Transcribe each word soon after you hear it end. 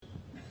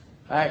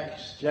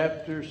Acts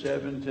chapter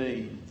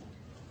 17.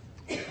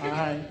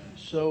 I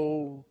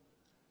so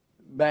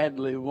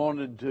badly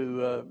wanted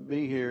to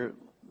be here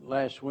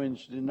last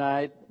Wednesday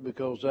night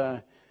because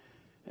I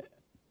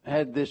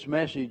had this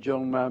message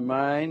on my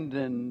mind,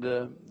 and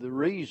the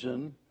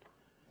reason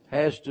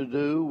has to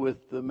do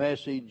with the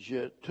message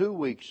 2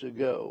 weeks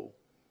ago.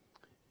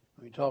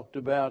 We talked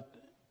about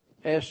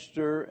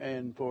Esther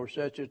and for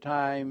such a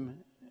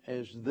time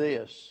as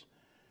this,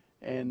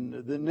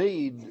 and the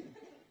need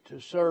to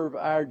serve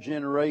our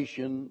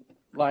generation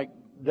like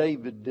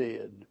David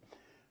did.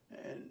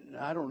 And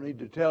I don't need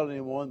to tell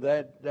anyone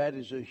that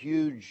is a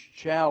huge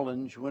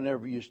challenge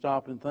whenever you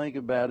stop and think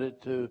about it,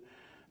 to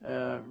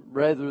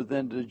rather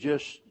than to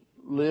just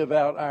live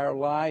out our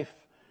life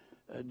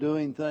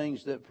doing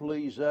things that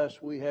please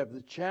us, we have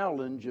the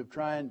challenge of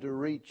trying to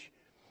reach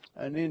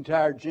an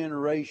entire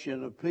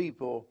generation of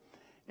people.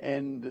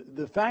 And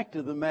the fact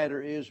of the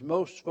matter is,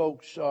 most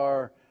folks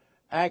are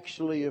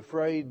actually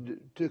afraid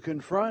to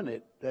confront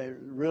it. They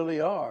really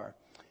are.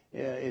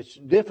 It's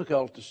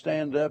difficult to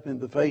stand up in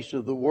the face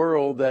of the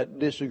world that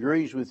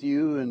disagrees with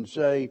you and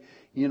say,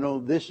 you know,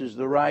 this is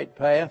the right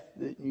path,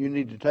 you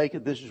need to take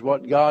it, this is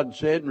what God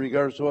said, in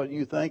regards to what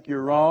you think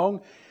you're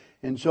wrong,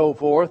 and so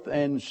forth.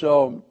 And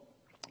so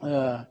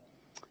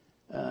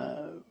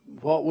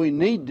what we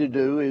need to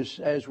do is,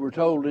 as we're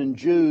told in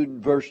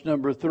Jude, verse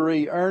number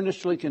 3,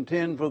 earnestly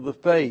contend for the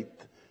faith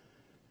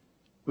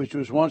which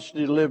was once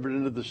delivered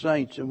unto the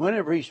saints. And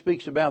whenever he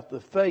speaks about the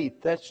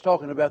faith, that's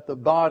talking about the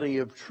body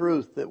of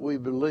truth that we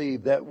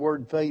believe. That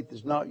word faith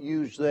is not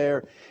used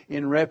there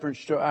in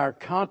reference to our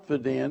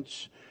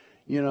confidence,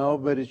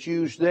 but it's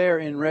used there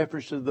in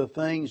reference to the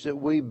things that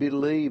we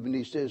believe. And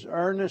he says,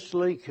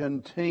 earnestly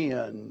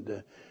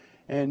contend.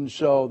 And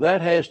so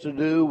that has to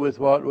do with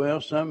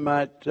what, some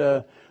might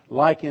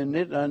liken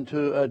it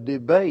unto a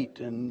debate,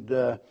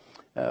 and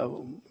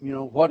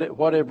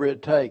whatever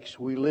it takes.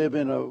 We live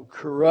in a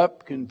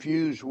corrupt,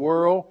 confused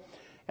world,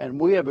 and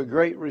we have a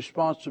great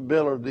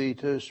responsibility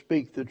to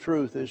speak the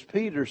truth. As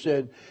Peter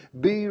said,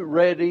 be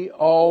ready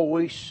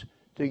always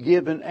to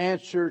give an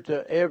answer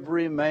to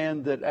every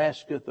man that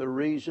asketh a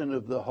reason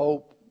of the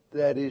hope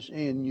that is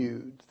in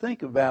you.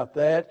 Think about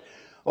that.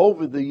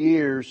 Over the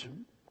years,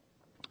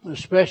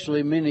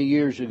 especially many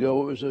years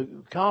ago, it was a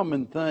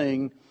common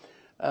thing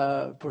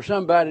for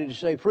somebody to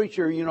say,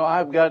 preacher,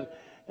 I've got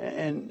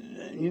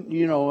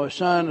a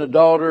son, a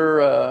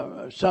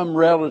daughter, some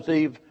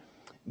relative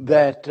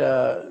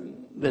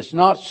that's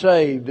not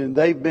saved, and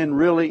they've been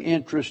really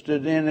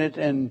interested in it.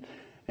 And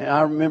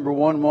I remember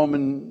one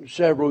woman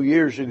several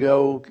years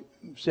ago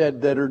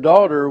said that her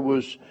daughter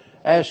was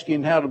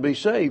asking how to be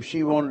saved.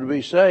 She wanted to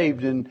be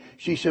saved, and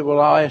she said, well,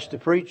 I'll ask the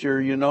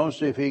preacher,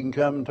 see if he can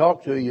come and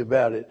talk to you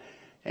about it.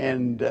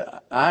 And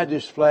I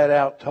just flat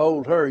out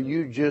told her,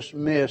 you just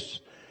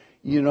missed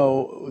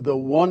the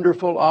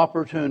wonderful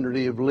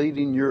opportunity of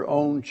leading your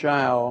own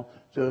child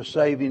to a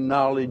saving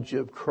knowledge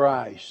of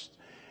Christ.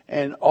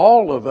 And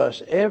all of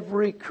us,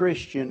 every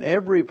Christian,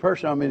 every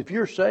person, if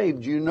you're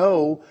saved, you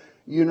know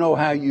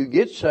how you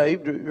get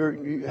saved,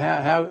 or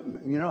how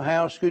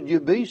else could you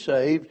be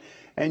saved?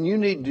 And you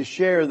need to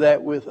share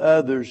that with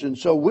others. And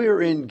so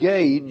we're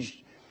engaged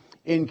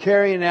in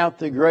carrying out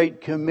the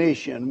Great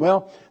Commission.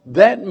 Well,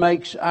 that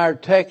makes our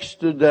text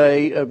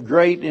today of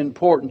great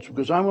importance,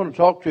 because I'm going to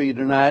talk to you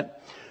tonight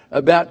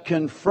about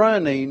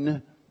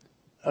confronting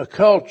a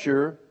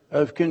culture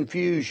of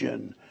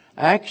confusion.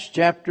 Acts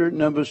chapter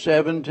number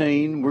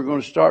 17, we're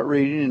going to start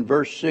reading in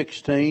verse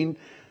 16.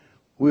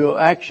 We'll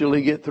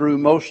actually get through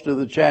most of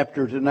the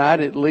chapter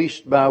tonight, at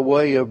least by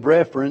way of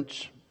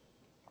reference.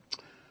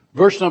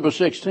 Verse number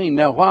 16,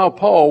 now while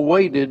Paul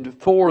waited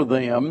for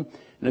them,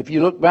 and if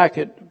you look back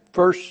at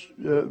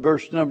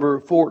verse number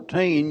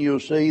 14, you'll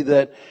see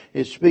that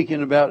it's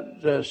speaking about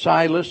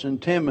Silas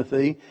and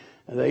Timothy.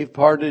 They've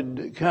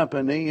parted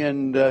company,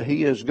 and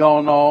he has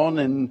gone on,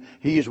 and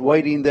he is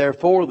waiting there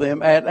for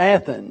them at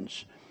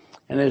Athens.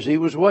 And as he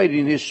was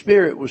waiting, his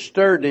spirit was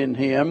stirred in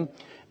him.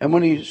 And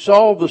when he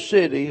saw the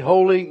city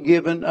wholly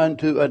given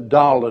unto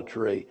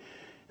idolatry,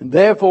 and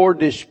therefore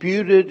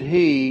disputed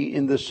he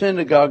in the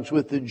synagogues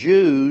with the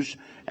Jews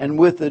and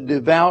with the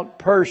devout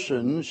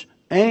persons,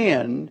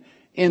 and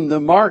in the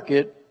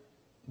market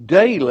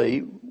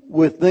daily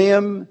with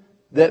them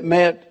that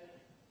met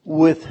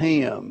with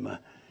him.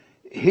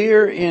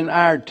 Here in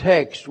our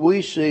text,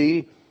 we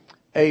see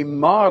a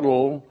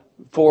model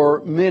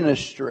for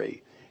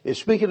ministry. It's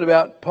speaking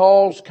about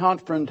Paul's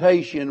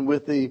confrontation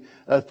with the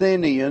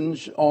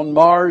Athenians on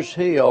Mars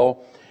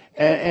Hill.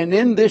 And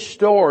in this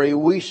story,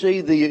 we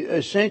see the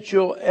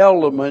essential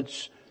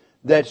elements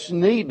that's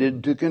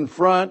needed to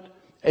confront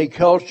a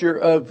culture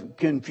of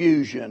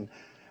confusion.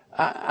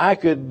 I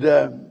could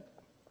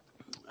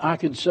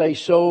say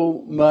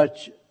so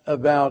much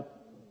about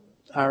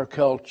our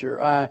culture.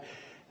 I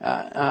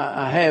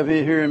have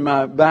it here in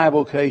my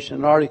Bible case,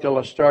 an article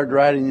I started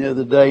writing the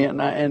other day,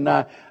 and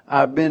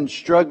I've been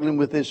struggling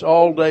with this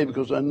all day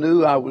because I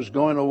knew I was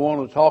going to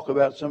want to talk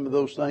about some of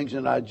those things,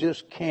 and I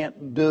just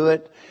can't do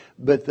it.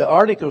 But the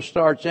article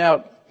starts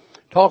out,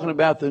 talking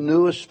about the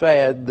newest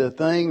fad, the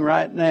thing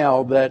right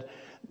now that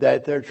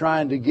they're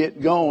trying to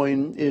get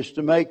going is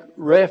to make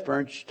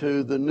reference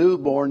to the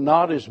newborn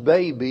not as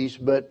babies,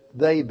 but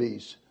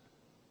they-bees.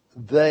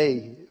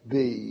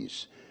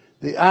 They-bees.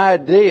 The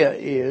idea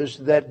is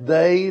that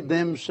they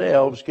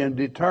themselves can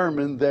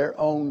determine their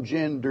own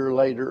gender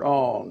later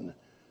on.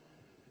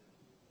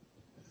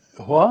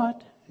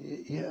 What?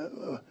 Yeah.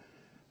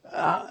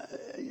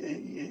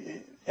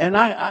 And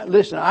I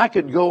listen, I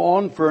could go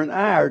on for an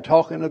hour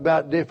talking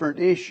about different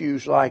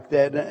issues like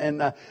that,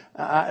 and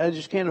I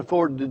just can't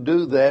afford to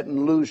do that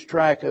and lose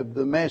track of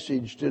the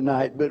message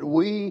tonight. But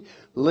we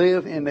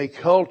live in a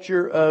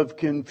culture of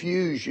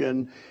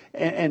confusion,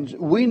 and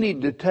we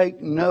need to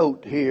take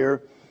note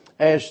here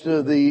as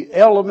to the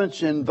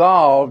elements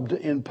involved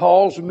in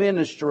Paul's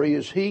ministry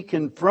as he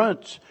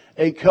confronts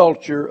a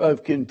culture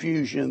of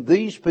confusion.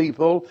 These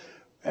people,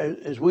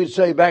 as we'd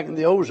say back in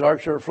the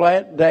Ozarks, are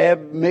flat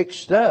dab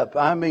mixed up.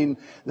 I mean,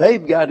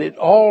 they've got it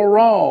all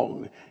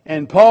wrong.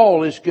 And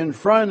Paul is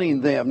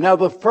confronting them. Now,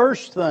 the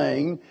first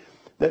thing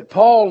that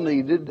Paul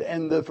needed,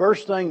 and the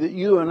first thing that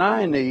you and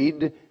I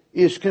need,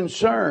 is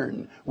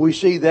concern. We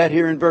see that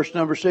here in verse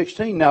number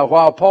 16. Now,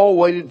 while Paul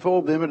waited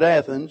for them at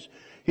Athens,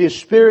 his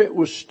spirit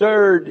was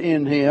stirred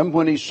in him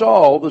when he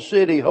saw the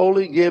city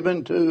wholly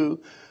given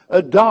to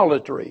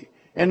idolatry.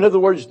 In other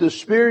words, the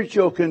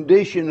spiritual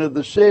condition of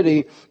the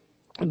city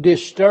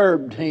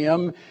disturbed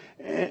him,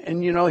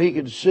 and you know, he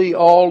could see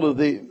all of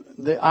the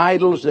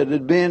idols that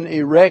had been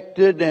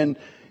erected, and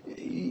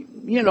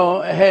you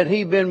know, had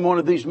he been one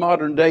of these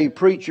modern day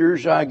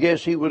preachers, I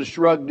guess he would have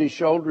shrugged his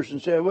shoulders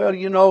and said, well,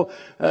 you know,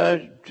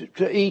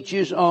 to each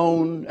his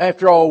own.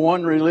 After all,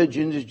 one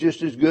religion is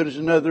just as good as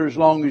another as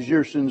long as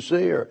you're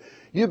sincere.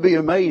 You'd be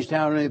amazed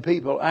how many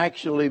people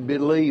actually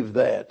believe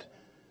that.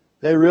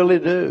 They really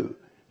do.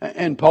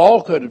 And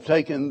Paul could have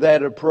taken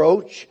that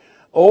approach,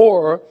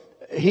 or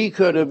he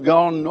could have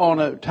gone on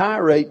a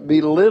tirade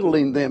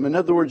belittling them. In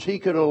other words, he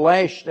could have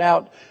lashed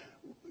out,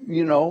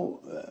 you know,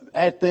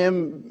 at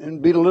them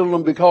and belittled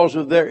them because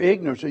of their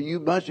ignorance. Are you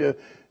a bunch of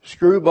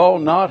screwball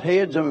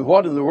knotheads? I mean,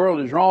 what in the world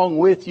is wrong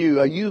with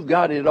you? You've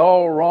got it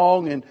all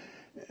wrong. And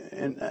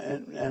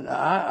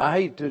I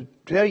hate to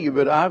tell you,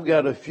 but I've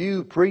got a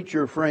few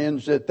preacher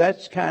friends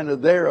that's kind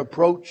of their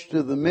approach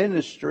to the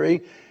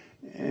ministry.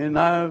 And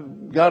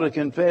I've got to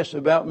confess,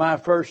 about my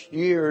first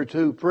year or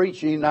two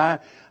preaching, I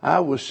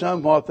was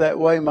somewhat that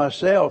way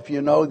myself,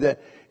 you know,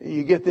 that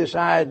you get this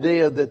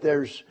idea that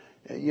there's,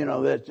 you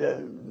know,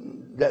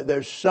 that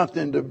there's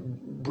something to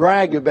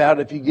brag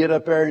about if you get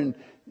up there and,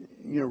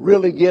 you know,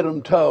 really get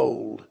them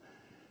told.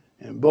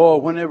 And boy,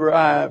 whenever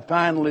I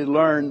finally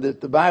learned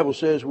that the Bible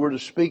says we're to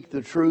speak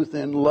the truth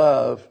in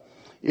love,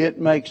 it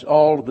makes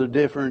all the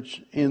difference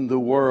in the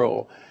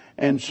world.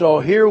 And so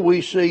here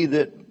we see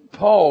that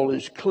Paul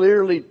is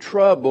clearly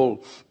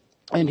troubled,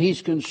 and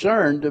he's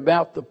concerned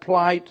about the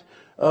plight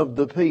of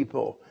the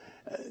people.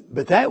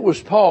 But that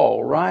was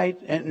Paul, right?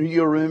 And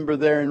you'll remember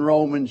there in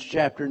Romans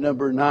chapter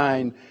number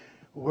 9,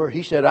 where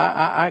he said,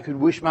 I could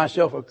wish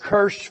myself a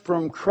curse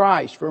from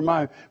Christ for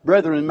my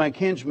brethren and my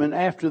kinsmen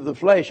after the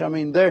flesh. I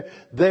mean,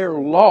 they're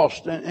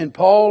lost. And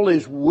Paul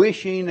is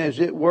wishing, as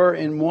it were,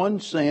 in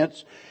one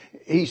sense,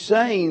 he's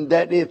saying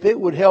that if it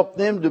would help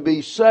them to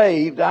be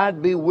saved,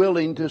 I'd be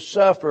willing to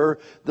suffer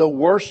the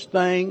worst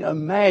thing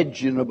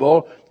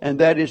imaginable, and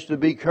that is to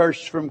be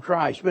cursed from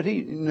Christ. But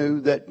he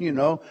knew that, you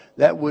know,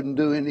 that wouldn't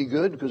do any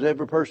good, because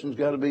every person's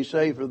got to be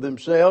saved for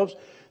themselves.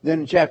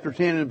 Then in chapter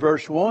 10 and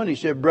verse 1, he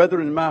said,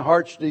 brethren, my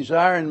heart's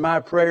desire and my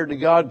prayer to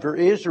God for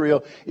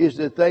Israel is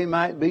that they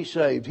might be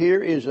saved.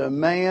 Here is a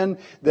man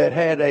that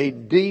had a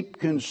deep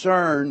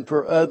concern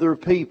for other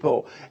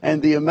people. And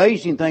the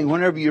amazing thing,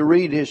 whenever you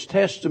read his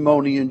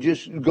testimony and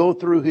just go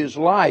through his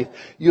life,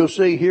 you'll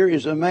see here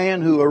is a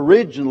man who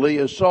originally,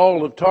 as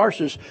Saul of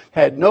Tarsus,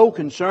 had no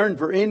concern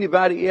for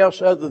anybody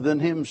else other than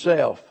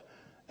himself.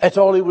 That's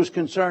all he was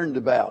concerned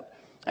about.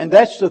 And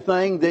that's the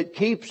thing that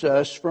keeps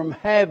us from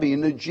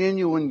having a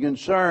genuine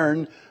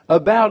concern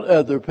about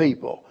other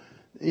people.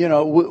 You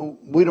know,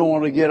 we don't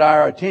want to get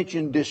our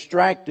attention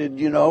distracted,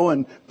 you know,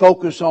 and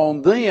focus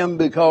on them,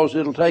 because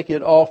it'll take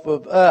it off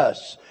of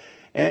us.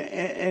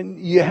 And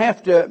you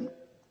have to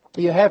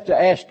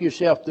ask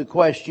yourself the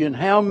question,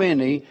 how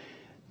many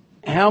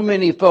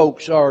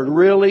folks are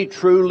really,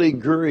 truly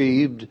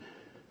grieved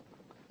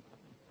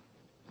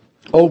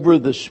over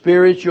the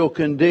spiritual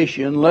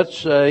condition, let's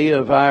say,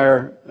 of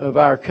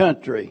our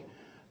country,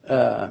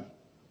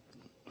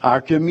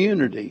 our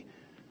community,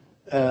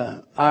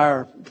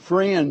 our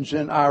friends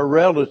and our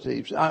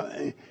relatives.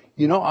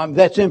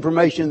 That's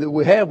information that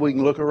we have. We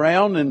can look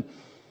around and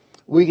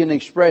we can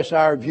express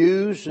our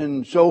views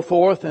and so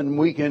forth, and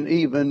we can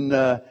even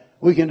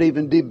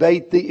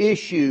debate the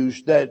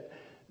issues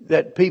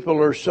that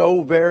people are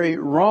so very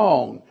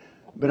wrong.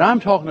 But I'm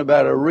talking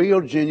about a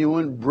real,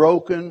 genuine,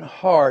 broken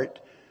heart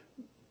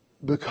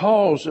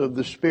because of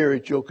the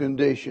spiritual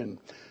condition.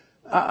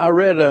 I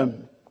read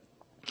an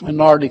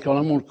article,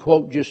 I'm going to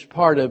quote just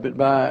part of it,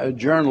 by a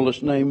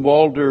journalist named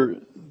Walter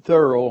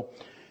Thurl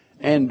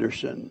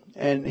Anderson.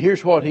 And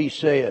here's what he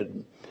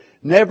said.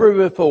 Never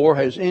before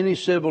has any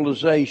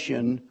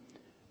civilization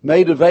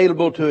made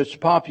available to its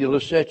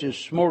populace such a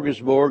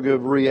smorgasbord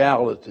of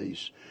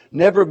realities.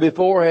 Never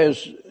before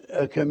has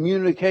a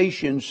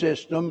communication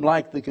system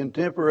like the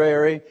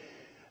contemporary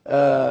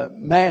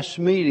mass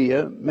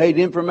media made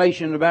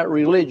information about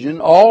religion,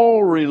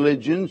 all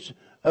religions,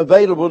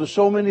 available to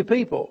so many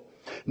people.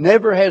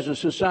 Never has a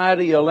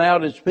society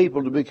allowed its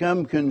people to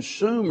become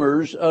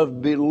consumers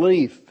of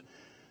belief.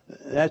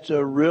 That's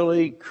a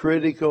really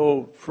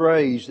critical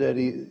phrase that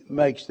he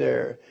makes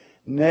there.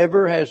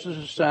 Never has a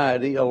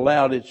society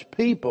allowed its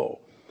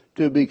people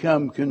to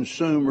become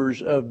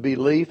consumers of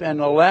belief and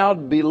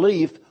allowed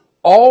belief,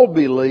 all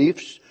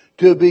beliefs,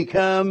 to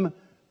become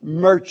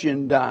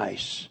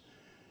merchandise.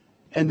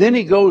 And then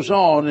he goes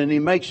on and he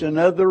makes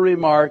another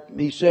remark.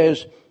 He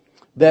says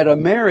that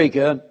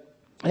America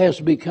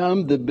has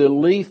become the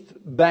belief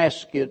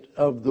basket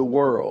of the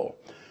world.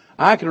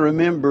 I can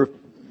remember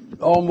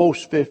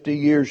almost 50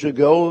 years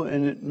ago,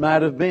 and it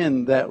might have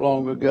been that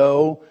long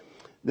ago,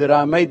 that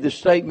I made the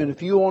statement,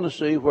 if you want to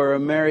see where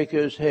America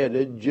is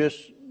headed,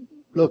 just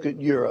look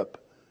at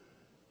Europe.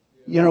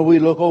 You know, we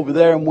look over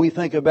there and we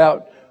think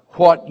about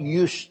what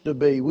used to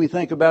be. We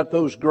think about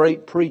those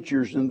great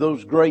preachers and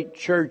those great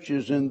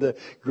churches and the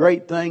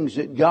great things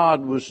that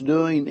God was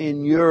doing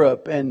in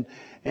Europe. And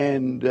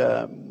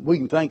we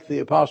can thank the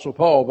Apostle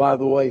Paul, by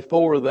the way,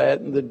 for that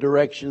and the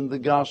direction the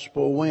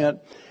gospel went.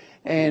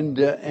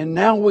 And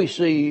now we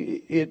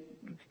see it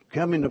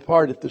coming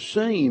apart at the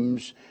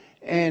seams.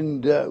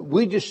 And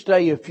we just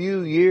stay a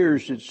few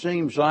years, it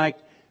seems like,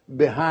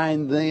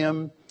 behind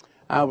them.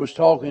 I was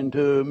talking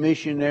to a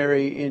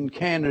missionary in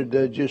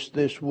Canada just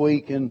this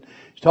week, and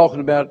he's talking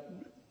about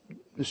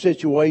the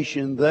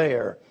situation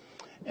there.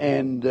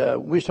 And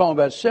we was talking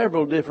about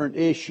several different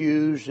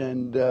issues,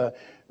 and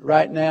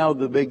right now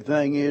the big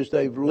thing is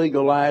they've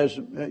legalized,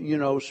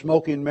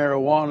 smoking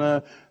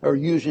marijuana or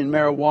using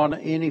marijuana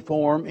any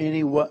form,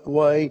 any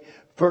way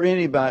for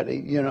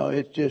anybody.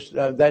 It's just,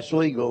 that's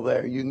legal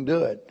there. You can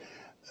do it.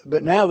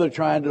 But now they're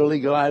trying to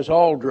legalize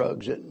all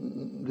drugs.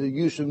 The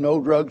use of no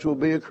drugs will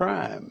be a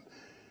crime.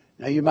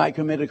 Now, you might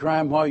commit a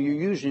crime while you're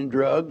using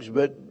drugs,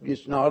 but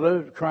it's not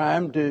a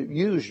crime to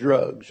use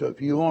drugs. So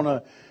if you want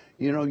to,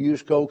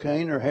 use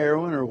cocaine or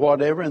heroin or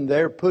whatever, and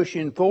they're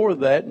pushing for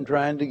that and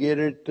trying to get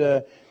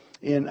it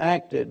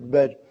enacted.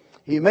 But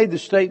he made the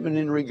statement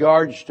in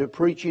regards to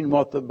preaching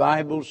what the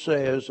Bible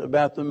says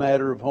about the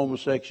matter of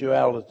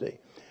homosexuality.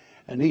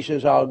 And he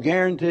says, I'll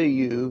guarantee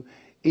you,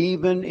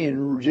 even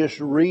in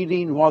just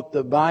reading what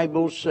the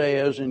Bible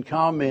says and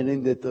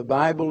commenting that the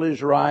Bible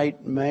is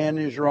right, man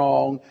is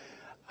wrong,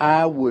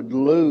 I would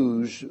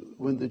lose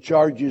when the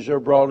charges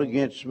are brought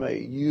against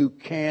me. You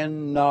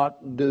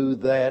cannot do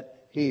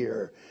that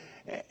here.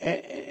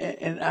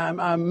 And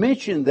I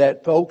mention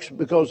that, folks,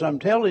 because I'm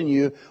telling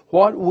you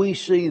what we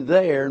see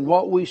there and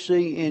what we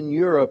see in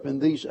Europe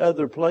and these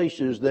other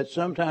places that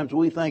sometimes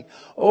we think,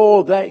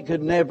 oh, that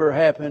could never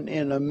happen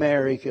in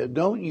America.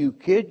 Don't you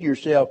kid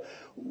yourself.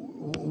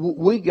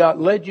 We got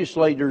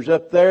legislators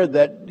up there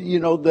that,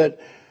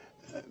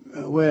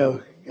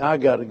 I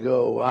got to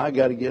go. I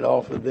got to get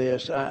off of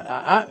this.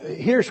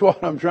 Here's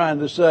what I'm trying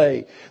to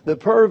say. The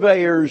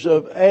purveyors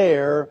of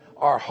error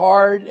are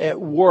hard at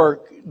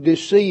work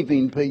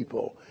deceiving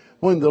people.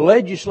 When the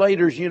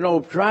legislators, they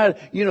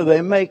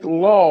make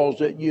laws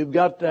that you've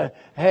got to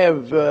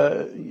have,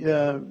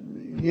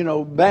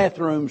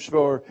 bathrooms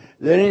that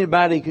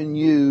anybody can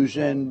use,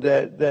 and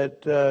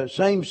that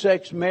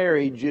same-sex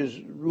marriage is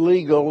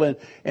legal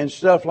and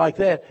stuff like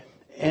that.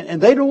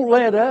 And they don't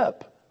let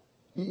up.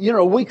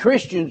 We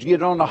Christians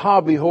get on a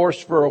hobby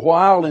horse for a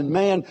while, and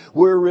man,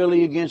 we're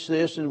really against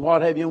this and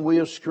what have you. And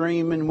we'll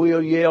scream and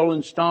we'll yell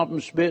and stomp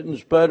and spit and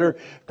sputter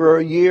for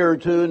a year or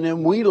two, and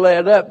then we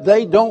let up.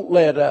 They don't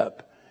let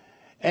up.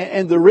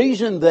 And the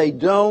reason they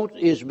don't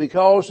is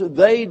because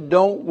they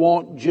don't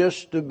want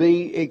just to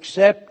be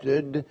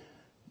accepted.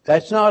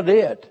 That's not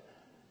it.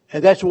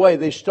 And that's the way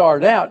they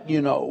start out,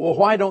 Well,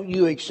 why don't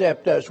you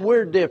accept us?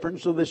 We're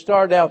different, so they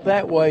start out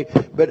that way.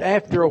 But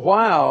after a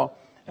while,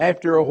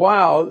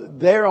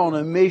 they're on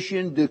a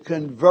mission to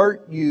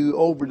convert you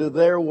over to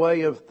their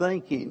way of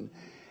thinking.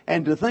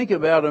 And to think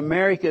about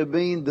America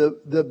being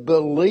the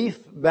belief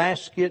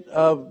basket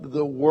of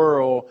the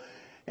world.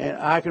 And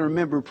I can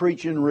remember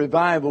preaching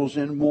revivals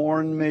in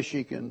Warren,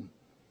 Michigan.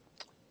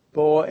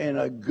 Boy, in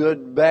a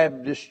good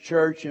Baptist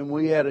church, and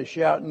we had a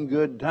shouting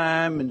good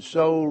time and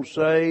souls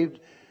saved.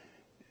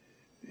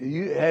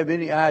 You have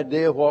any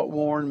idea what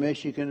Warren,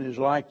 Michigan is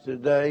like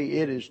today?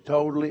 It is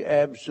totally,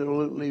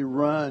 absolutely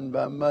run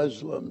by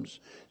Muslims.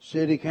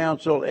 City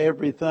council,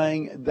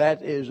 everything.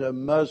 That is a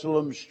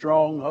Muslim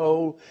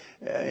stronghold.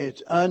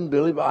 It's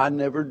unbelievable. I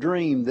never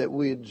dreamed that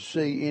we'd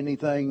see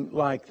anything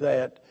like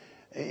that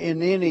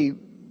in any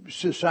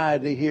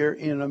society here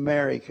in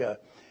America.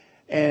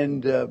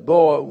 And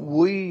boy,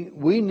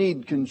 we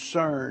need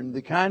concern,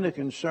 the kind of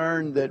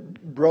concern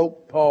that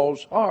broke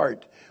Paul's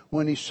heart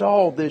when he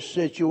saw this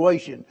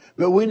situation.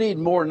 But we need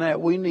more than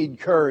that. We need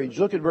courage.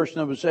 Look at verse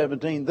number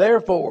 17.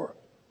 Therefore,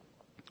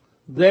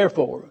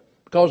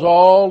 Because of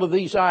all of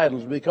these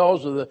idols,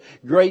 because of the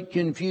great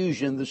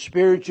confusion, the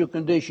spiritual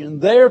condition.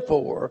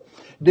 Therefore,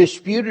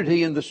 disputed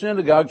he in the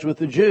synagogues with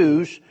the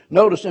Jews,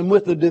 notice, and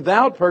with the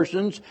devout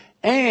persons,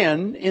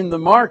 and in the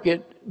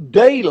market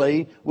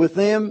daily with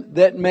them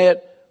that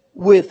met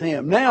with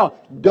him. Now,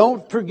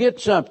 don't forget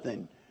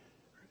something.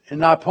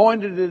 And I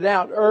pointed it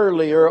out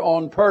earlier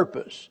on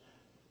purpose.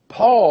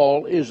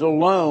 Paul is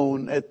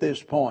alone at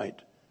this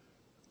point.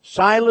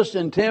 Silas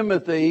and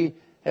Timothy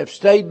have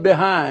stayed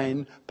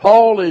behind.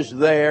 Paul is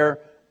there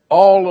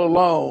all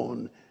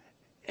alone.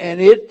 And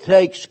it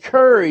takes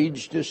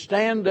courage to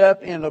stand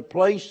up in a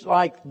place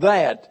like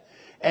that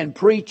and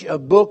preach a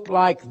book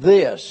like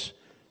this,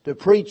 to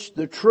preach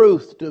the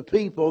truth to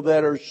people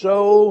that are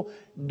so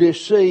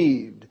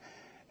deceived.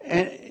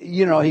 And,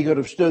 you know, he could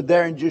have stood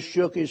there and just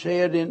shook his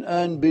head in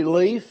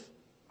unbelief.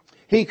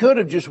 He could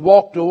have just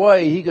walked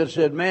away. He could have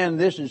said, man,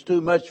 this is too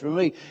much for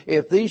me.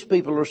 If these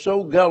people are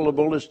so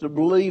gullible as to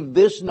believe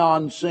this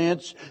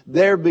nonsense,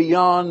 they're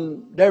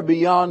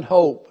beyond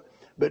hope.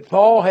 But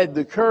Paul had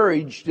the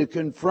courage to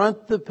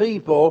confront the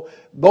people,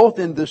 both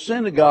in the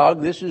synagogue,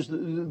 this is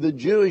the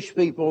Jewish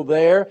people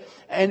there,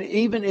 and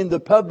even in the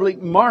public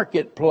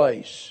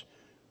marketplace.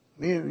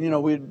 You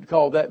know, we'd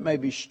call that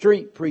maybe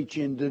street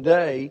preaching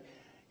today.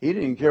 He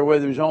didn't care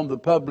whether he was on the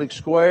public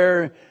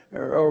square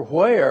or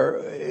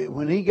where.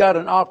 When he got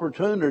an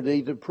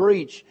opportunity to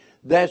preach,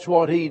 that's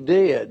what he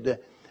did.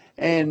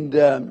 And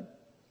I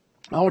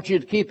want you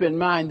to keep in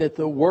mind that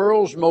the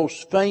world's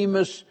most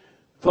famous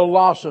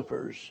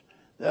philosophers,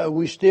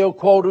 we still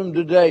quote them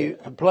today,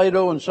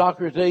 Plato and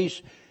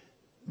Socrates,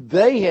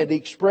 they had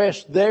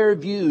expressed their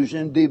views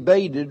and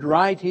debated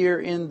right here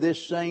in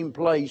this same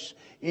place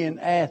in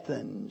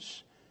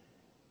Athens.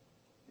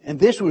 And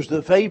this was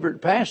the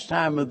favorite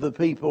pastime of the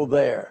people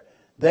there.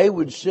 They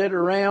would sit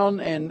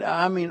around and,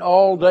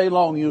 all day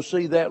long. You'll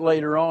see that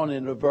later on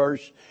in a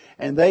verse.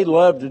 And they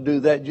loved to do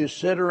that, just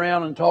sit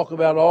around and talk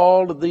about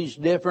all of these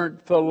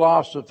different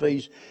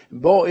philosophies.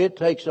 Boy, it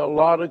takes a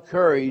lot of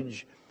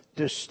courage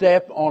to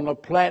step on a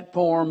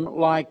platform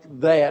like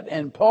that.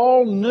 And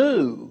Paul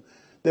knew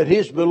that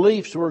his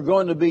beliefs were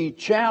going to be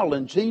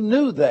challenged. He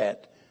knew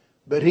that,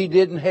 but he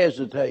didn't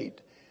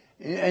hesitate.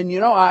 And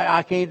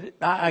I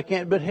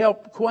can't but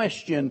help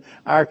question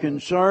our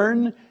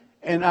concern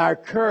and our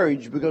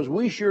courage, because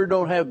we sure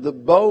don't have the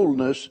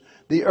boldness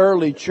the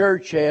early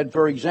church had.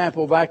 For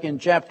example, back in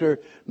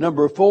chapter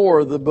number 4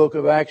 of the book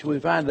of Acts,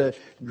 we find a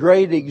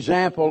great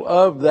example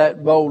of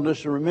that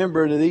boldness.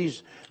 Remember,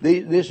 this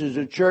is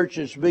a church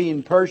that's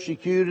being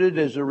persecuted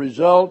as a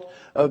result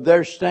of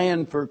their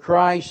stand for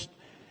Christ.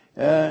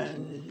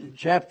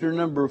 Chapter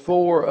number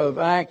 4 of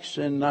Acts,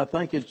 and I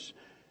think it's,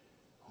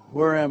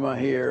 where am I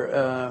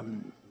here?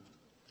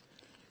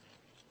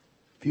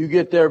 If you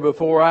get there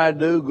before I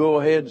do, go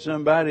ahead,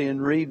 somebody, and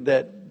read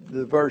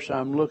the verse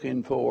I'm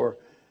looking for.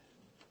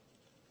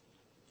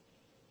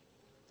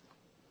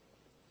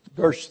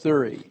 Verse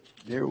 3.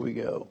 There we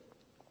go.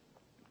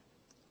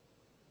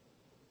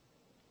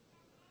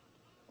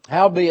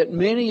 Howbeit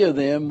many of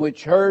them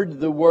which heard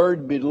the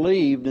word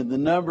believed, and the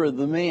number of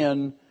the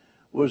men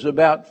was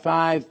about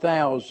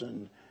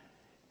 5,000.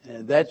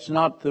 That's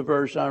not the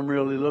verse I'm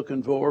really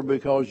looking for,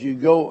 because you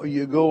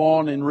go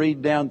on and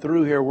read down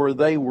through here where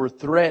they were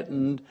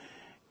threatened,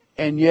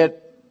 and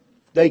yet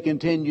they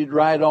continued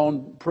right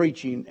on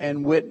preaching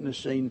and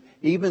witnessing,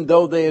 even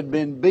though they had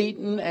been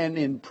beaten and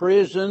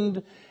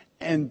imprisoned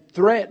and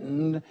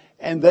threatened,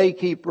 and they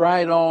keep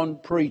right on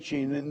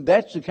preaching. And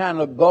that's the kind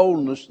of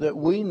boldness that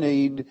we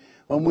need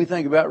when we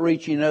think about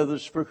reaching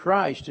others for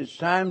Christ. It's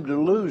time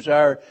to lose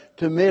our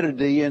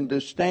timidity and to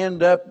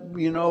stand up,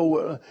 with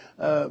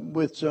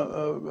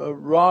a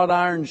wrought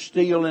iron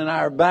steel in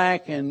our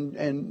back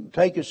and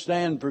take a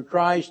stand for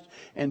Christ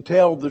and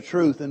tell the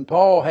truth. And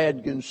Paul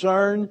had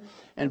concern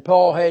and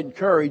Paul had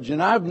courage.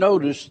 And I've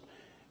noticed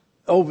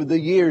over the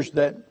years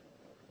that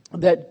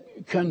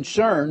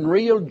concern,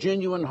 real,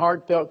 genuine,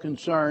 heartfelt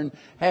concern,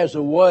 has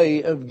a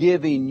way of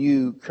giving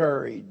you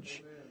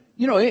courage.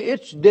 You know,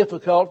 it's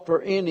difficult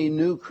for any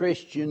new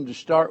Christian to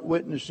start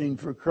witnessing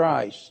for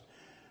Christ.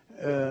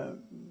 And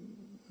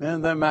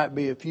there might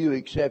be a few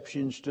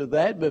exceptions to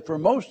that, but for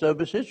most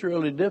of us, it's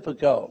really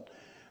difficult.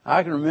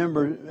 I can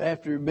remember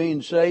after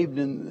being saved,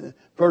 and the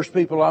first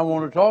people I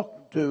want to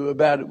talk to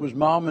about it was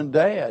Mom and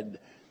Dad.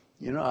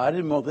 You know, I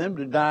didn't want them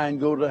to die and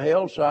go to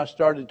hell, so I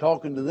started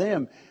talking to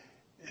them.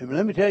 And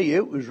let me tell you,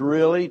 it was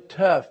really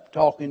tough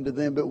talking to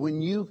them. But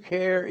when you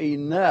care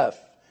enough,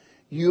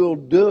 you'll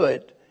do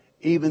it,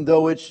 even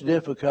though it's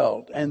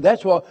difficult. And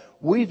that's what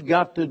we've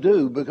got to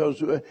do,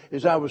 because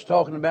as I was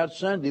talking about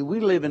Sunday, we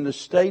live in a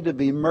state of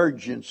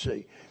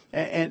emergency.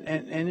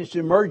 And it's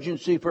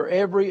emergency for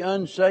every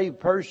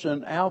unsaved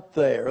person out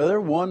there. They're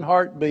one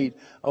heartbeat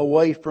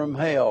away from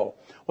hell.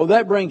 Well,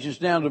 that brings us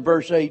down to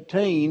verse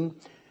 18.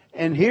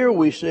 And here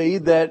we see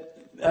that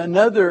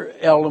another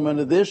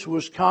element of this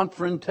was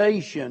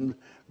confrontation.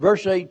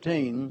 Verse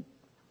 18.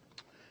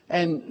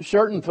 And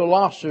certain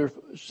philosophers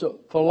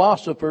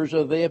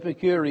of the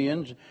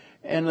Epicureans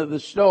and of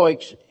the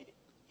Stoics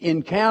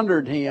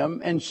encountered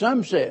him, and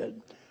some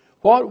said,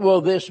 "What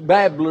will this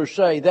babbler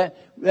say?"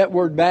 That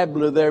word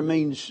babbler there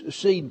means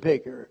seed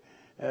picker.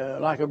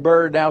 Like a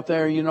bird out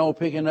there,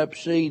 picking up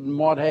seed and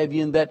what have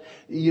you, and that,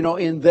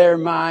 in their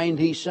mind,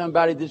 he's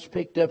somebody that's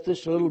picked up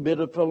this little bit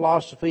of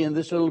philosophy and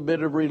this little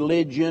bit of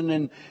religion,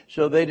 and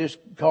so they just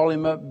call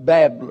him a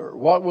babbler.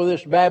 What will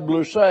this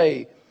babbler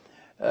say?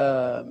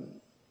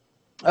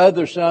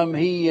 Some,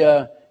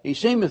 he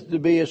seemeth to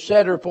be a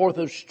setter forth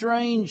of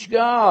strange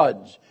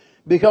gods,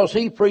 because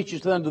he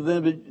preacheth unto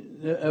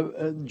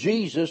them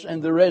Jesus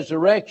and the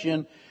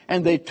resurrection,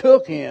 and they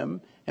took him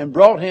and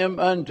brought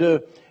him unto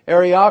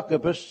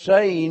Areopagus,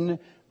 saying,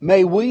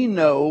 "May we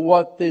know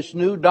what this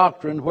new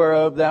doctrine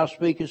whereof thou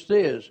speakest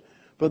is?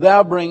 For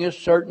thou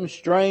bringest certain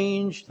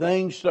strange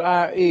things to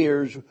our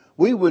ears.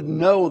 We would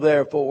know,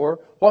 therefore,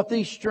 what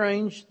these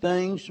strange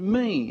things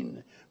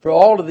mean." For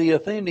all of the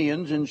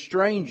Athenians and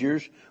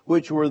strangers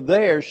which were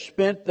there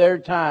spent their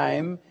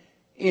time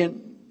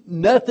in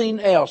nothing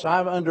else.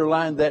 I've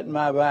underlined that in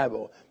my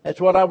Bible.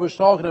 That's what I was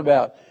talking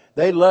about.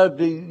 They loved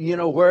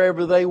to,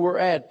 wherever they were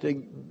at,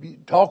 to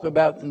talk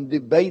about and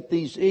debate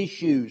these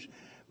issues.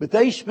 But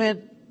they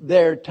spent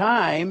their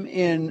time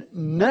in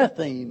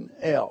nothing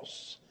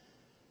else.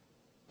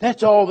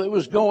 That's all that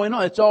was going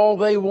on. That's all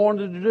they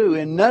wanted to do.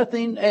 And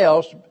nothing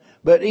else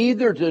but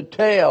either to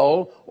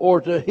tell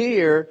or to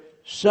hear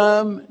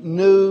some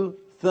new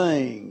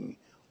thing.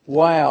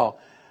 Wow.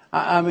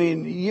 I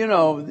mean,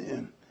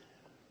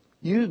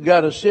 you've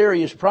got a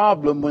serious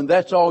problem when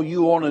that's all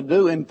you want to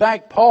do. In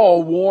fact,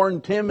 Paul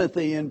warned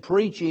Timothy in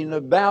preaching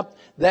about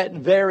that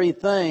very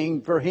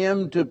thing, for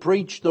him to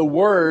preach the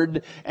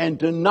Word and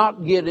to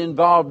not get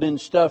involved in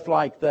stuff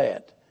like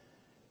that.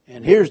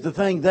 And here's the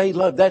thing they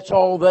loved. That's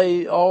all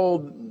they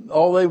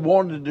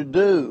wanted to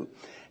do.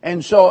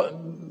 And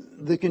so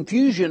the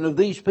confusion of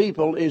these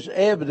people is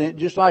evident,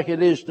 just like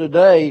it is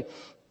today.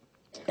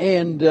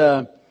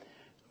 And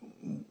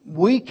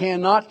we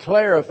cannot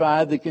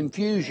clarify the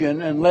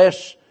confusion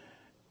unless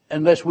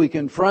we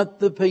confront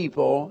the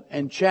people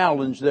and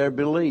challenge their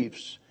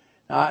beliefs.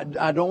 Now,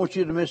 I don't want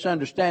you to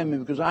misunderstand me,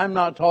 because I'm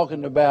not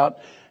talking about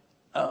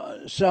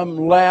some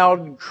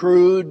loud,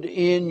 crude,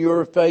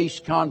 in-your-face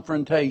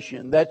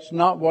confrontation. That's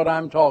not what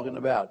I'm talking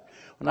about.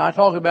 When I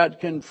talk about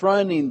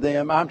confronting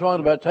them, I'm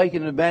talking about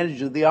taking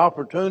advantage of the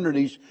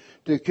opportunities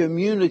to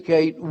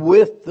communicate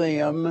with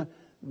them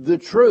the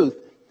truth.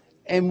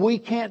 And we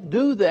can't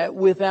do that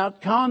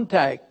without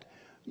contact.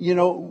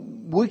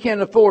 We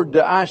can't afford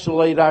to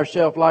isolate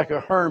ourselves like a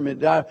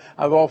hermit. I've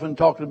often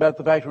talked about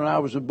the fact when I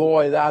was a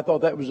boy that I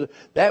thought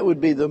that would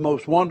be the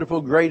most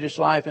wonderful, greatest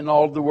life in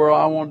all of the world.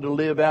 I wanted to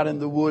live out in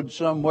the woods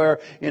somewhere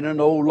in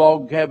an old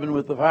log cabin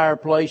with a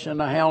fireplace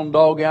and a hound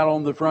dog out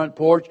on the front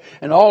porch,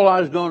 and all I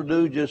was going to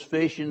do was just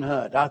fish and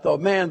hunt. I thought,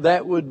 man,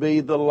 that would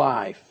be the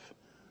life.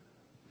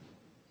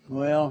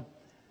 Well,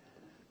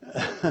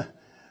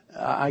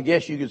 I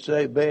guess you could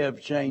say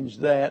Bev changed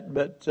that,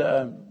 but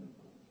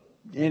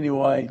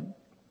anyway,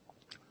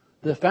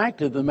 the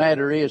fact of the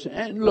matter is,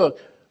 and look,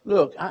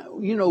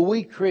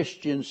 we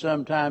Christians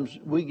sometimes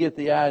we get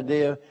the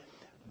idea,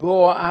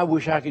 boy, I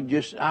wish I could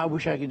just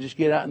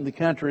get out in the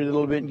country a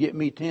little bit and get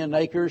me 10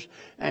 acres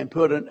and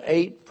put an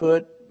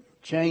 8-foot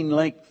chain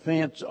link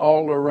fence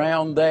all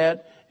around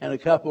that, and a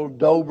couple of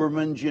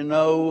Dobermans,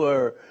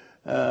 or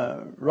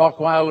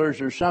Rottweilers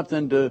or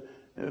something to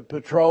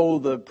patrol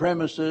the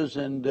premises,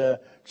 and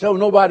so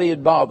nobody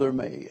would bother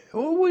me.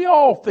 Well, we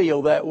all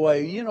feel that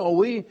way. We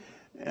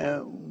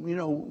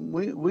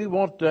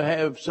want to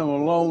have some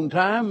alone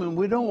time, and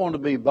we don't want to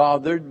be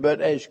bothered.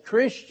 But as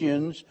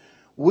Christians,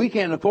 we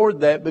can't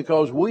afford that,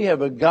 because we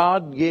have a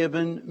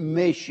God-given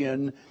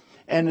mission,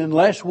 and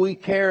unless we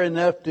care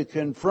enough to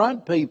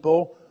confront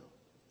people,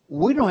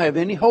 we don't have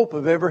any hope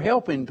of ever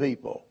helping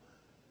people.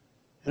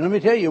 And let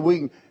me tell you,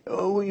 we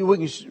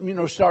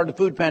can start a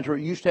food pantry.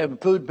 We used to have a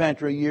food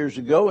pantry years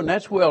ago, and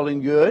that's well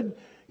and good.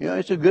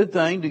 It's a good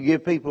thing to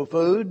give people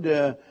food.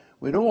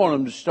 We don't want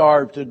them to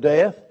starve to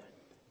death.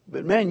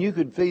 But man, you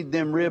could feed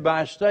them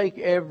ribeye steak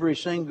every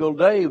single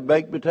day,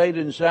 baked potato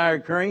and sour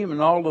cream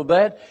and all of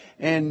that,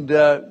 and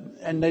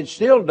they'd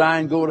still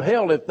die and go to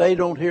hell if they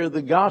don't hear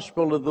the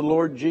gospel of the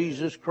Lord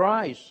Jesus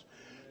Christ.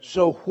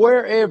 So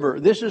wherever,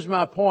 this is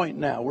my point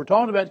now, we're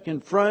talking about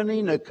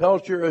confronting a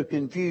culture of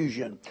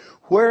confusion.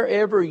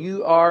 Wherever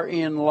you are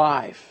in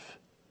life,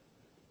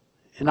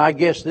 and I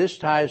guess this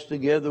ties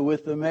together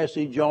with the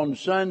message on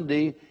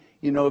Sunday,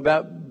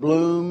 about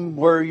bloom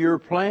where you're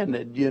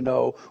planted,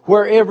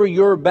 wherever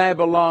your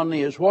Babylon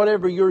is,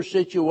 whatever your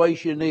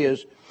situation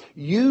is,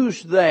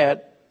 use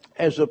that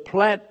as a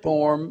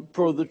platform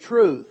for the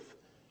truth.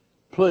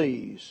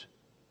 Please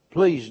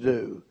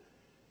do.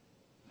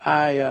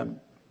 I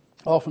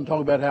often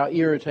talk about how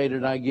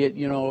irritated I get,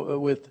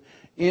 with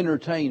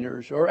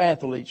entertainers or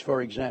athletes,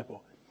 for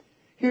example.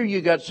 Here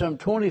you got some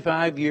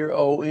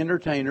 25-year-old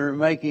entertainer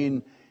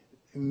making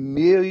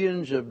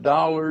millions of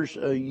dollars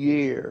a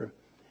year.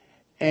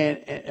 And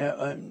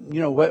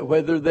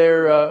whether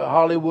they're a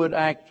Hollywood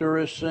actor,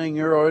 a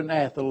singer, or an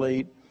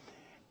athlete.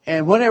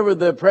 And whenever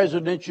the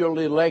presidential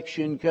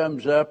election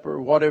comes up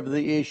or whatever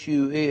the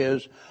issue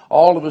is,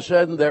 all of a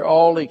sudden they're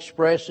all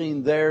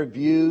expressing their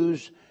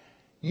views.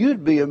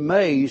 You'd be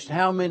amazed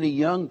how many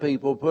young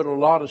people put a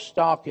lot of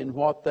stock in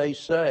what they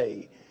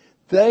say.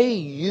 They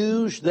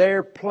use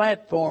their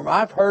platform.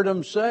 I've heard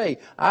them say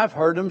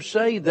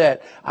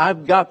that.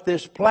 I've got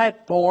this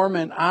platform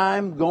and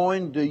I'm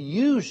going to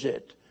use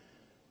it.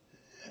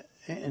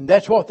 And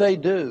that's what they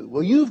do.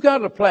 Well, you've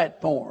got a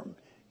platform.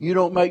 You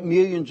don't make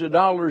millions of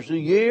dollars a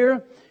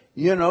year.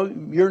 You know,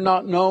 you're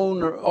not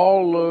known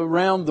all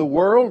around the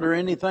world or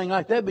anything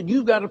like that, but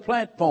you've got a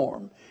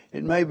platform.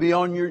 It may be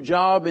on your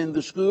job, in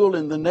the school,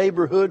 in the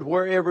neighborhood,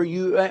 wherever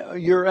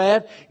you're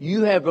at.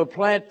 You have a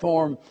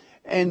platform,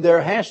 and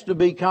there has to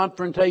be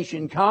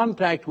confrontation,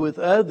 contact with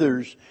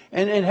others,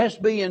 and it has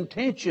to be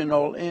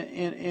intentional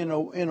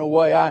in a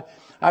way.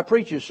 I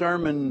preach a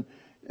sermon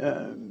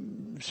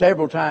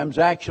several times,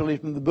 actually,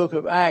 from the book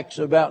of Acts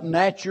about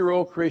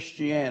natural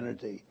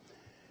Christianity.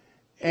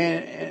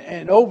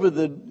 And over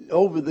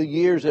the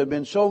years, there have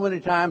been so many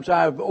times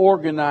I've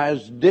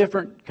organized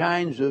different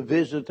kinds of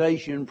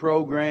visitation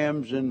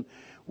programs, and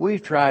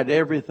we've tried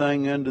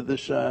everything under the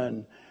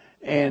sun.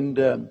 And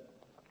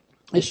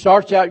it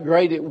starts out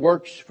great. It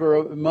works for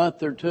a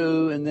month or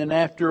two, and then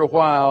after a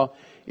while,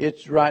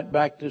 it's right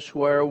back to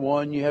square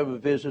one. You have a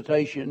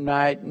visitation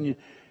night,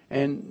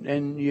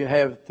 and you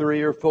have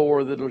 3 or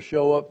 4 that'll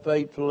show up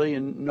faithfully,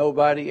 and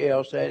nobody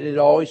else. It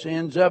always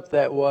ends up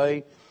that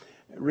way,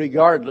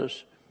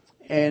 regardless.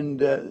 And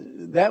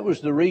that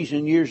was the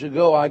reason years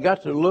ago I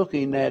got to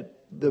looking at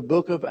the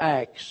book of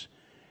Acts.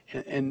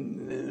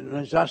 And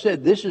as I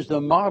said, this is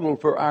the model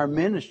for our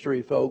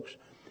ministry, folks.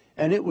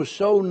 And it was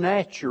so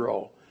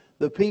natural.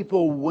 The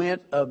people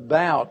went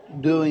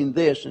about doing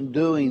this and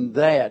doing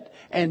that.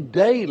 And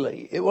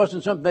daily. It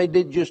wasn't something they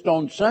did just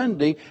on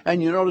Sunday.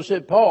 And you notice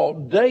that Paul,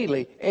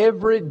 daily,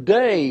 every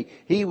day,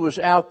 he was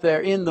out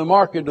there in the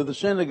market or the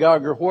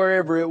synagogue or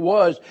wherever it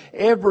was.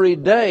 Every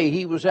day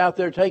he was out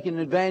there taking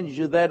advantage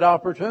of that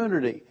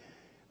opportunity.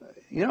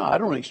 You know, I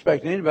don't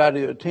expect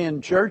anybody to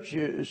attend church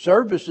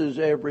services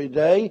every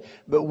day,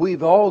 but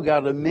we've all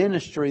got a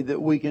ministry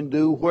that we can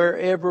do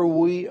wherever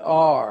we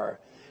are.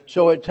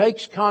 So it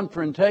takes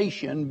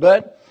confrontation,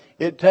 but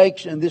it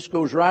takes, and this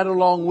goes right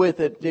along with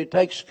it, it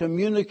takes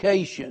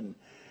communication.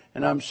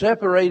 And I'm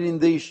separating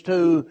these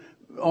two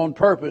on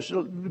purpose.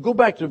 Go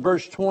back to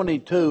verse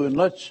 22 and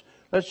let's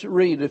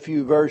read a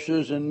few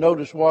verses and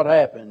notice what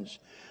happens.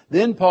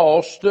 Then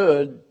Paul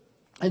stood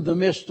in the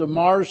midst of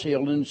Mars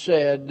Hill and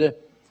said,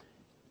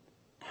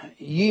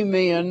 Ye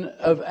men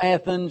of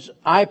Athens,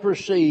 I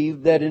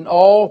perceive that in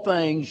all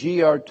things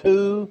ye are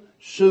too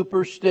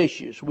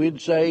superstitious.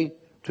 We'd say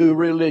too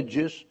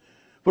religious.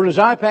 For as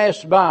I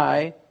passed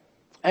by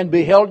and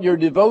beheld your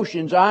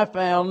devotions, I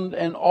found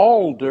an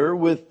altar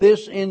with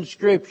this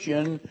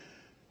inscription,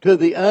 To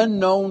the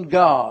unknown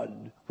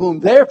God, whom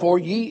therefore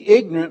ye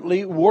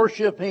ignorantly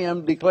worship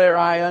him, declare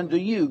I unto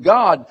you.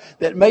 God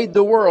that made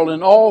the world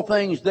and all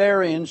things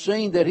therein,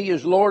 seeing that he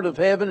is Lord of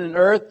heaven and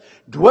earth,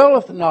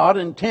 dwelleth not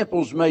in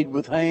temples made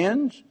with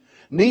hands,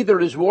 neither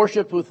is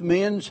worshipped with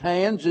men's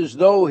hands as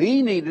though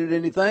he needed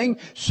anything,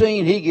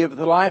 seeing he giveth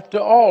life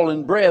to all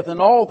and breath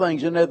and all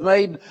things, and hath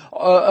made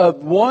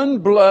of one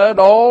blood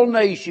all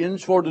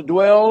nations for to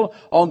dwell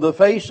on the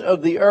face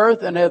of the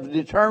earth, and hath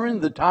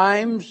determined the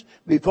times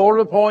before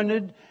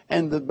appointed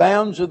and the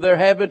bounds of their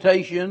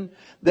habitation,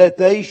 that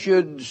they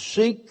should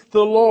seek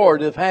the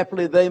Lord, if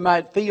haply they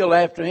might feel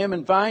after him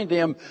and find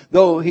him,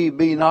 though he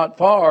be not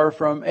far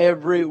from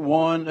every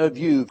one of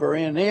you. For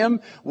in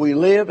him we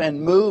live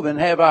and move and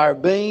have our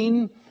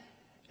being,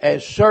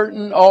 as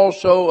certain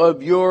also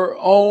of your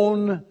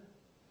own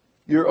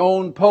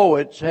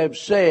poets have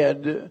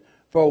said,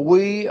 for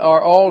we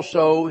are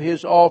also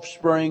his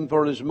offspring.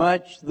 For as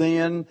much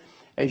then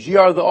as ye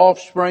are the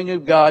offspring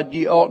of God,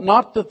 ye ought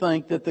not to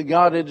think that the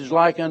Godhead is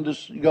like unto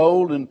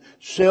gold and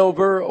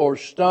silver or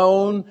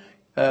stone,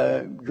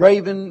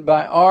 graven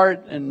by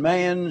art and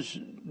man's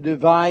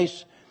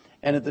device.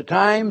 And at the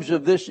times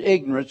of this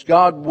ignorance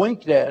God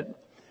winked at,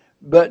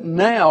 but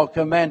now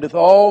commandeth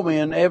all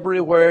men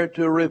everywhere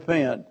to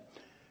repent,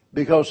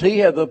 because he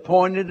hath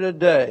appointed a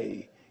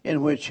day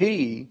in which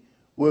he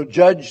will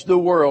judge the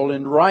world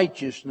in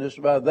righteousness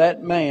by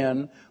that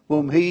man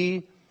whom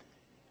he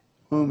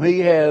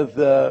hath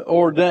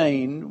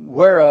ordained,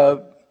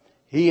 whereof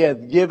he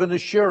hath given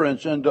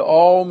assurance unto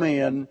all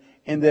men,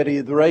 in that he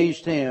hath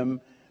raised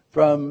him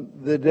from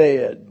the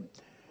dead.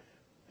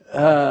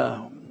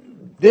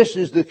 This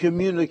is the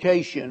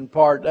communication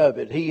part of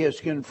it. He has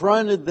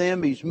confronted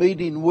them. He's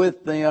meeting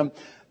with them.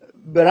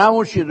 But I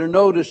want you to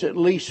notice at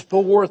least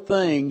 4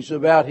 things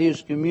about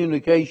his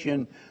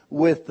communication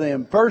with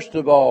them. First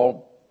of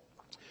all,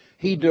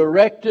 he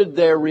directed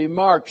their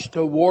remarks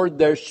toward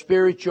their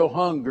spiritual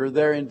hunger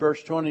there in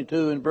verse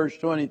 22 and verse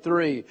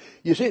 23.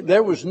 You see,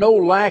 there was no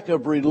lack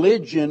of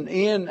religion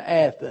in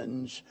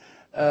Athens.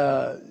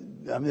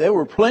 They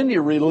were plenty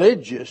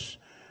religious.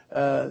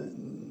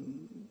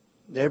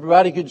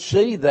 Everybody could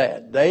see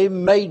that. They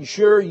made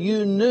sure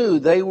you knew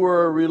they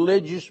were a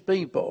religious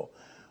people.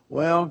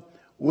 Well,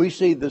 we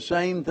see the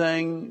same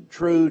thing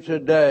true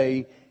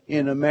today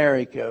in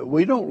America.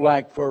 We don't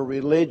lack for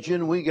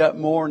religion. We got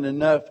more than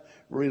enough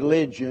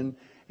religion.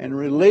 And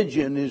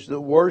religion is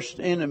the worst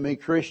enemy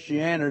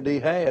Christianity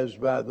has,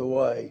 by the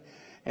way.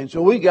 And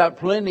so we got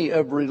plenty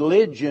of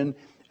religion.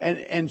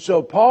 And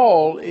so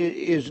Paul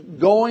is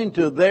going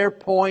to their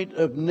point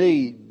of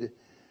need.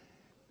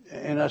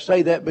 And I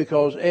say that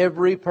because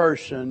every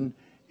person,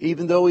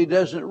 even though he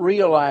doesn't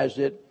realize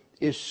it,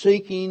 is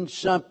seeking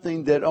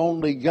something that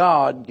only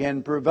God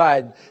can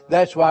provide.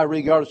 That's why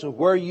regardless of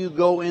where you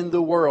go in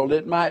the world,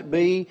 it might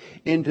be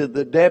into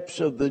the depths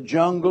of the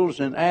jungles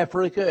in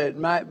Africa, it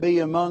might be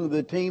among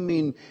the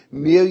teeming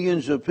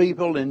millions of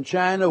people in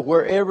China,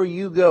 wherever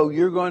you go,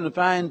 you're going to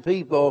find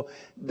people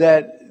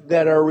that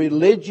are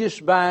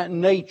religious by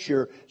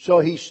nature. So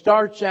he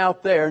starts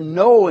out there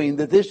knowing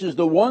that this is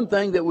the one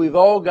thing that we've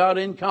all got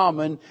in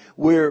common.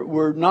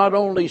 We're not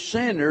only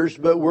sinners,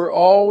 but we're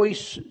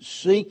always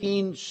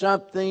seeking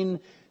something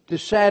to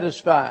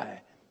satisfy.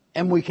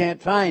 And we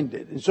can't find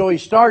it. And so he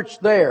starts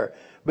there.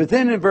 But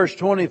then in verse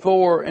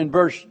 24 and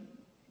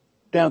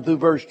down through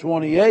verse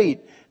 28,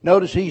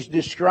 notice he's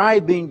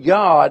describing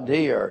God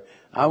here.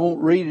 I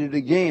won't read it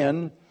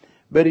again.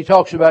 But he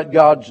talks about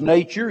God's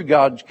nature,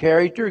 God's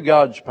character,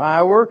 God's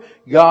power,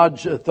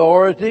 God's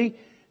authority.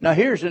 Now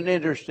here's an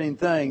interesting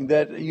thing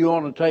that you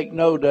want to take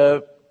note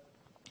of.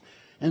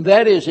 And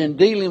that is in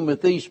dealing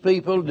with these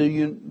people,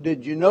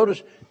 did you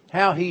notice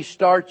how he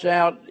starts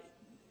out?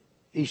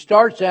 He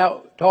starts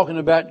out talking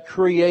about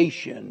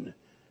creation,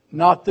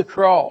 not the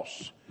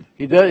cross.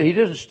 He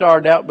doesn't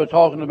start out by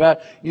talking about,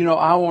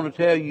 I want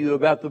to tell you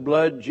about the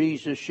blood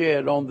Jesus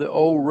shed on the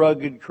old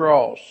rugged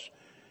cross.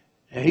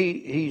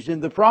 He's in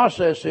the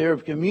process here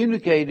of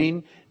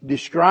communicating,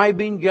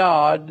 describing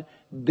God,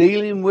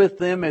 dealing with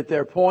them at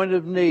their point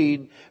of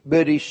need,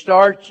 but he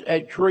starts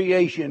at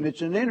creation.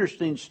 It's an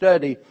interesting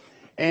study,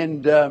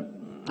 and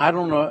I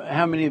don't know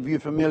how many of you are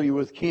familiar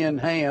with Ken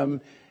Ham.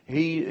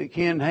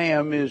 Ken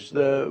Ham is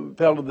the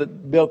fellow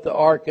that built the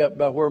ark up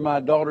by where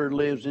my daughter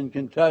lives in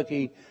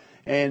Kentucky,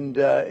 and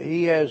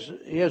he has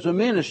a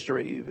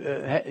ministry.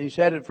 He's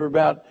had it for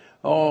about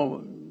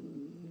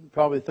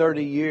probably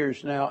 30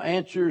 years now,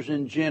 Answers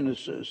in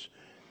Genesis.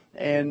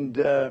 And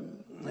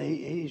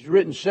he's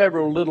written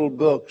several little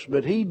books,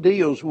 but he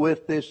deals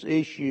with this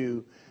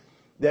issue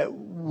that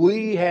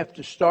we have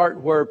to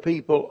start where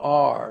people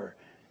are.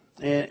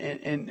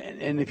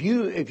 And if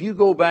you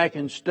go back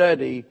and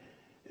study,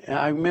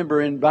 I remember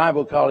in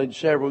Bible college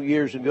several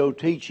years ago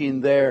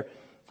teaching there,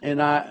 and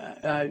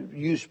I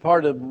used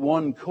part of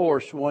one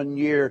course one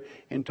year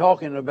in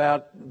talking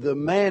about the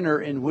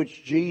manner in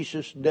which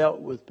Jesus dealt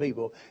with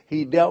people.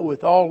 He dealt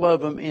with all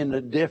of them in a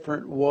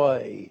different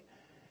way.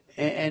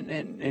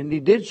 And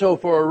he did so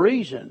for a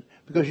reason,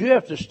 because you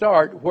have to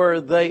start where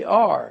they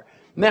are.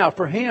 Now,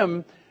 for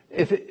him,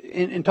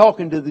 in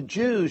talking to the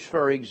Jews,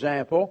 for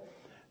example,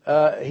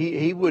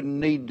 he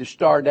wouldn't need to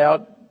start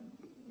out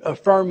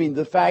affirming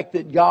the fact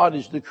that God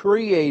is the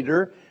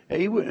creator.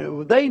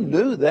 They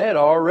knew that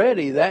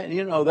already. That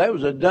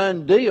was a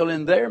done deal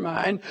in their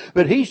mind.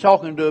 But he's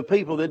talking to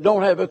people that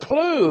don't have a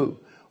clue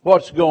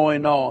what's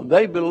going on.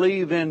 They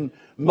believe in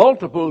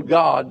multiple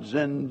gods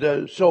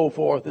and so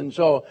forth, and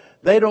so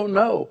they don't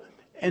know.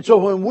 And so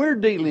when we're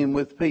dealing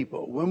with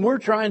people, when we're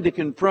trying to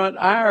confront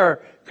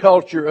our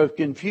culture of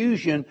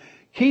confusion,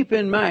 keep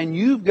in mind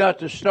you've got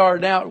to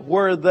start out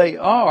where they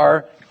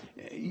are,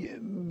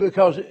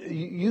 because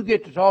you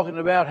get to talking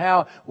about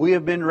how we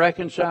have been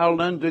reconciled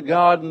unto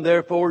God and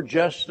therefore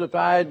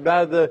justified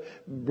by the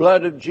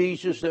blood of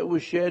Jesus that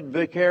was shed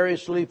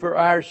vicariously for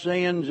our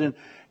sins.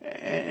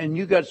 And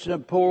you got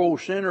some poor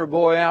old sinner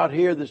boy out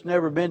here that's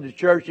never been to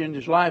church in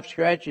his life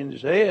scratching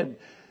his head,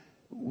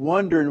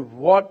 wondering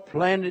what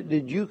planet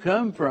did you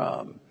come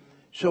from?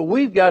 So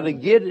we've got to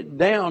get it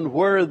down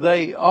where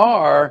they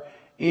are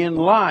in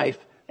life.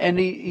 And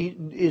he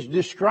is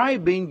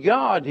describing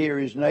God here,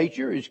 His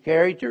nature, His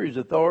character, His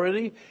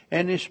authority,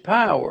 and His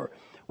power.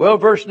 Well,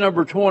 verse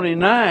number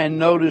 29,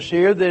 notice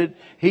here that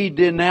he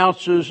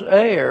denounces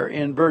error.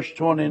 In verse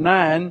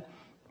 29,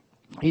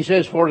 he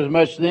says, "For as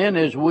much then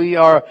as we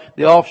are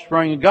the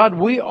offspring of God,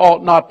 we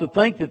ought not to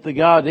think that the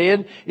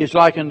Godhead is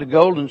like unto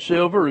gold and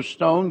silver or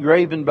stone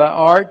graven by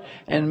art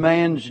and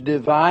man's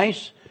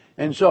device."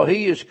 And so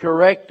he is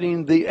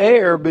correcting the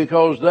error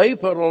because they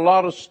put a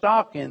lot of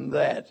stock in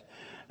that.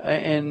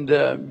 And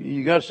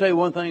you got to say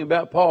one thing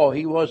about Paul.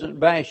 He wasn't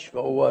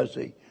bashful, was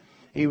he?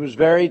 He was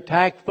very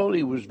tactful.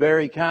 He was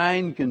very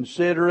kind,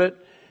 considerate,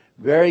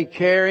 very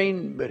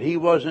caring, but he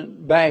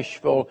wasn't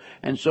bashful.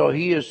 And so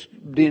he is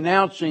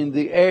denouncing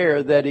the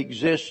error that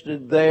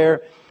existed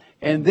there.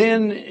 And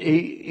then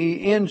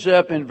he ends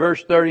up in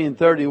verse 30 and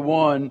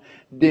 31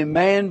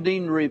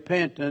 demanding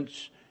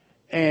repentance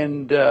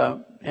and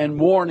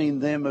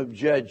warning them of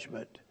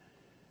judgment.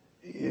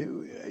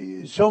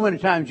 So many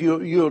times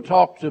you'll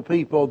talk to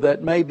people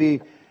that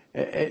maybe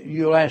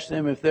you'll ask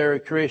them if they're a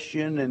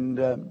Christian,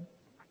 and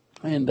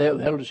And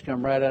they'll just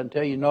come right out and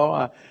tell you,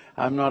 no,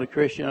 I'm not a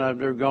Christian. I've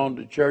never gone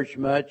to church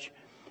much.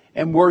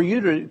 And were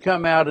you to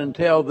come out and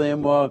tell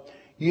them, well,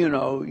 you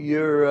know,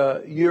 you're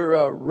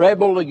a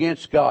rebel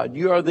against God,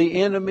 you are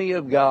the enemy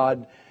of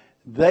God,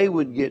 they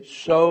would get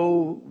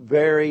so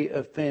very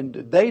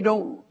offended. They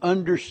don't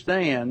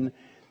understand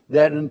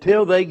that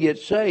until they get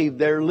saved,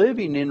 they're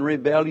living in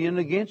rebellion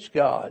against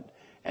God.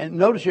 And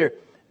notice here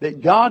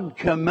that God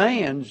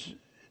commands.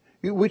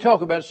 We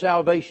talk about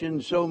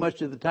salvation so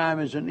much of the time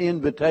as an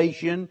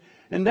invitation,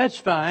 and that's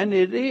fine,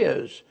 it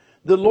is.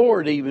 The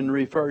Lord even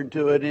referred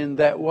to it in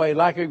that way,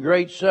 like a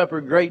great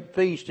supper, great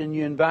feast, and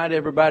you invite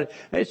everybody.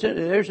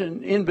 There's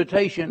an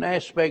invitation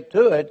aspect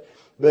to it,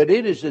 but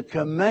it is a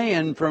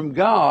command from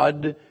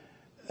God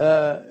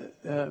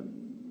to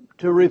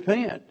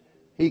repent.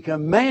 He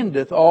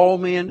commandeth all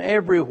men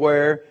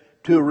everywhere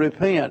to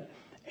repent.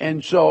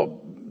 And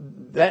so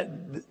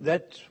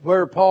that's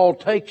where Paul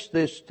takes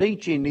this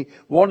teaching. He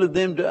wanted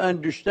them to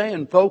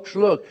understand, folks,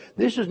 look,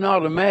 this is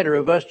not a matter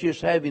of us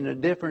just having a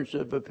difference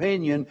of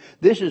opinion.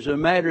 This is a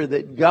matter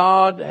that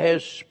God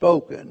has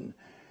spoken,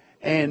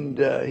 and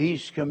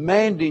He's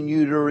commanding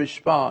you to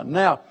respond.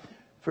 Now,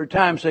 for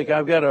time's sake,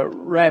 I've got to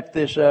wrap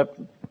this up,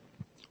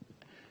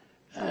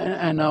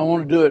 and I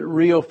want to do it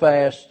real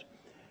fast.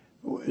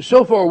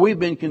 So far, we've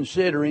been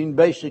considering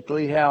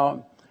basically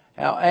how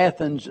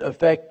Athens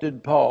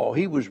affected Paul.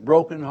 He was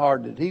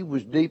brokenhearted. He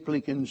was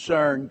deeply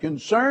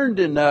concerned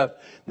enough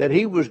that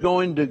he was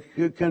going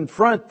to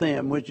confront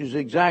them, which is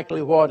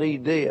exactly what he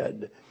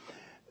did.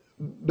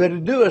 But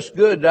it'd do us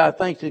good, I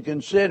think, to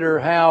consider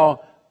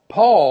how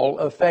Paul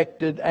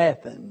affected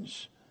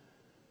Athens.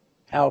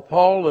 How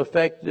Paul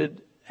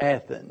affected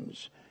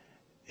Athens.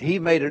 He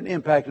made an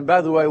impact. And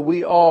by the way,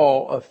 we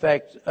all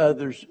affect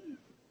others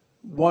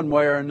one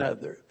way or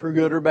another, for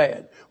good or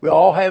bad. We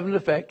all have an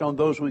effect on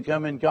those we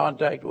come in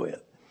contact with.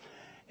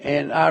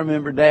 And I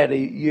remember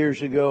Daddy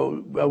years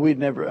ago, I've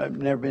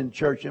never been to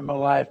church in my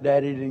life.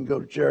 Daddy didn't go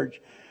to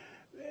church.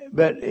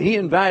 But he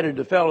invited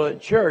a fellow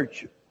at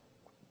church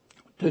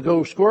to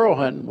go squirrel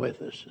hunting with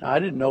us. I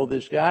didn't know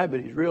this guy, but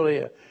he's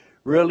really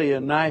a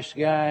nice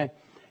guy.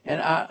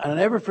 And I'll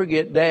never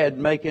forget Dad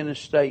making a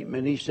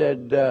statement. He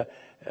said,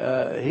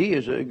 he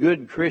is a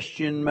good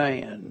Christian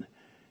man.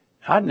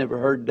 I'd never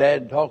heard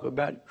Dad talk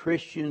about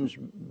Christians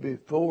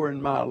before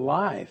in my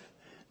life.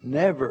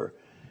 Never.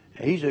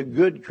 He's a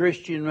good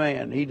Christian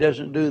man. He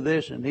doesn't do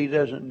this and he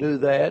doesn't do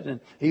that. And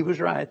he was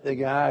right. The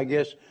guy, I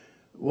guess,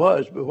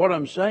 was. But what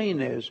I'm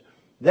saying is,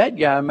 that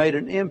guy made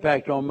an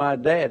impact on my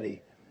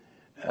daddy.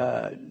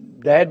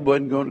 Dad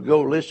wasn't going to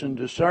go listen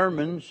to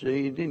sermons.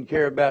 He didn't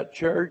care about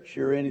church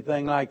or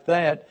anything like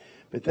that.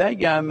 But that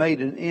guy made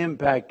an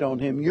impact on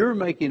him. You're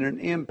making an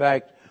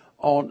impact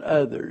on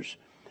others.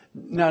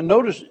 Now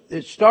notice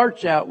it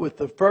starts out with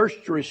the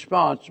first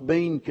response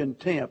being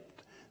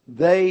contempt.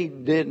 They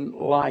didn't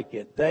like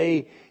it.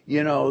 They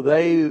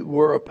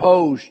were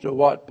opposed to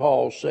what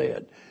Paul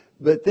said.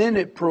 But then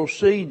it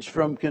proceeds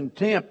from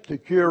contempt to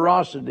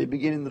curiosity,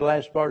 beginning the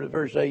last part of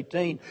verse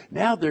 18.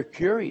 Now they're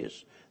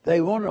curious. They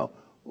want to know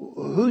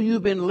who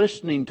you've been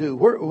listening to.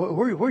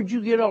 Where'd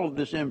you get all of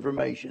this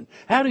information?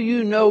 How do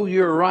you know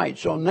you're right?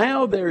 So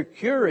now they're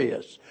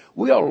curious.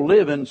 We ought to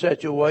live in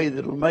such a way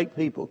that will make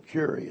people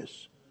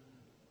curious.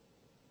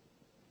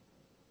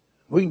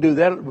 We can do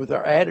that with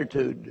our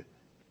attitude.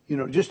 You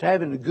know, just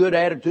having a good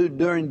attitude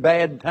during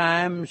bad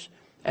times,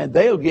 and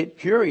they'll get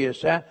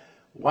curious.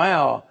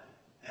 Wow,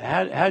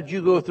 how'd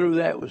you go through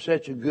that with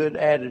such a good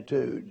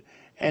attitude?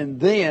 And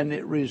then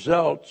it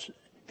results,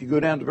 if you go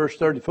down to verse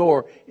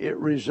 34, it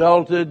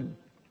resulted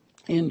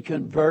in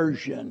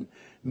conversion.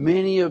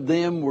 Many of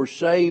them were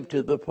saved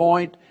to the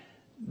point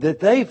that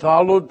they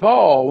followed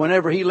Paul.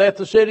 Whenever he left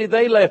the city,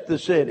 they left the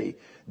city.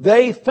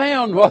 They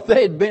found what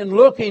they'd been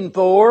looking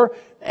for,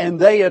 and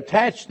they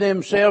attached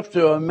themselves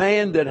to a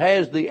man that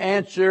has the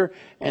answer,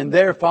 and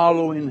they're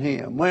following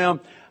him. Well,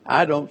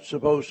 I don't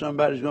suppose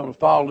somebody's going to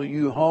follow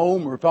you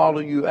home or follow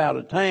you out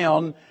of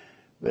town,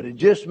 but it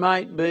just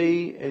might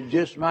be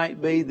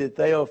that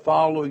they'll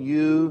follow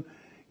you,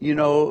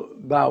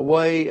 by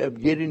way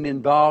of getting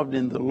involved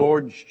in the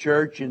Lord's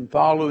church and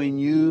following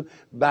you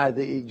by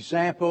the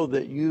example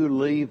that you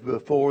leave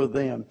before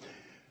them.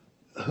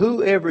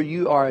 Whoever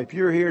you are, if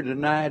you're here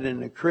tonight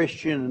and a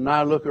Christian, and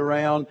I look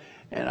around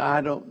and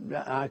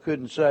I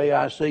couldn't say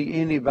I see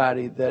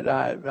anybody that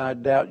I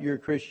doubt your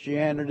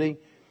Christianity.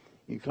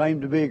 You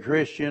claim to be a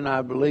Christian.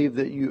 I believe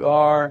that you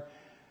are.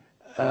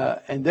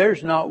 And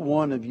there's not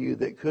one of you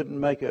that couldn't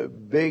make a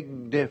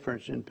big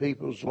difference in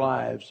people's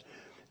lives.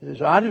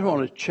 So I just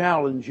want to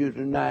challenge you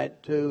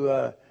tonight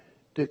to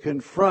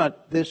confront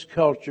this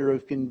culture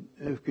of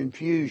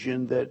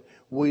confusion that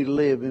we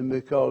live in,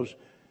 because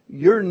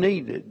you're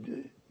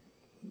needed.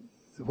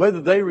 Whether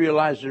they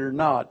realize it or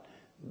not,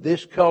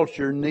 this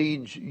culture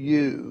needs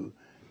you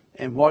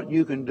and what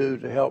you can do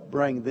to help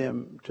bring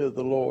them to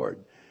the Lord.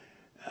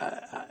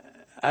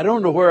 I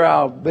don't know where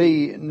I'll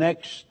be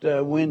next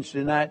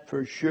Wednesday night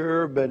for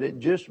sure, but it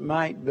just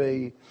might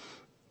be.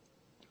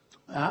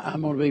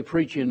 I'm going to be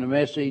preaching a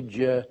message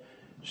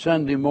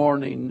Sunday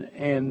morning,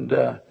 and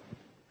I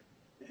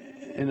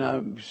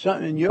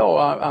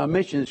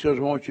mentioned this because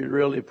I want you to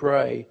really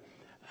pray.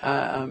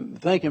 I'm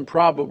thinking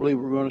probably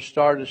we're going to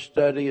start a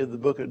study of the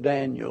book of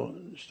Daniel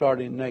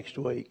starting next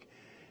week,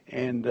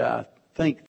 and I think